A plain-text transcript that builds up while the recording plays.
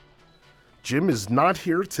Jim is not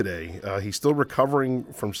here today. He's still recovering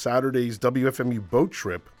from Saturday's WFMU boat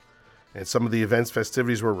trip, and some of the event's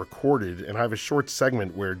festivities were recorded. And I have a short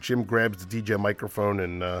segment where Jim grabs the DJ microphone,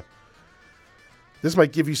 and this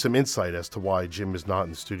might give you some insight as to why Jim is not in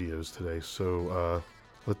the studios today. So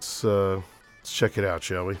let's check it out,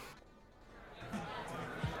 shall we?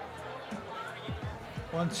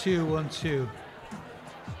 1, 2, 1, 2.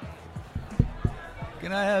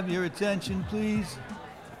 Can I have your attention, please?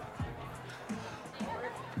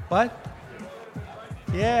 What?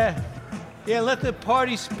 Yeah, let the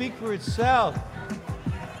party speak for itself.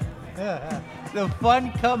 The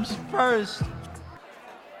fun comes first.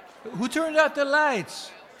 Who turned out the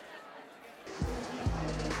lights?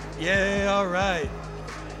 Yeah, all right.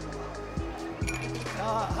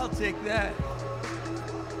 I'll take that.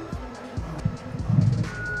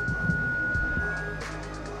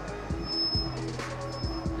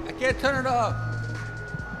 I can't turn it off.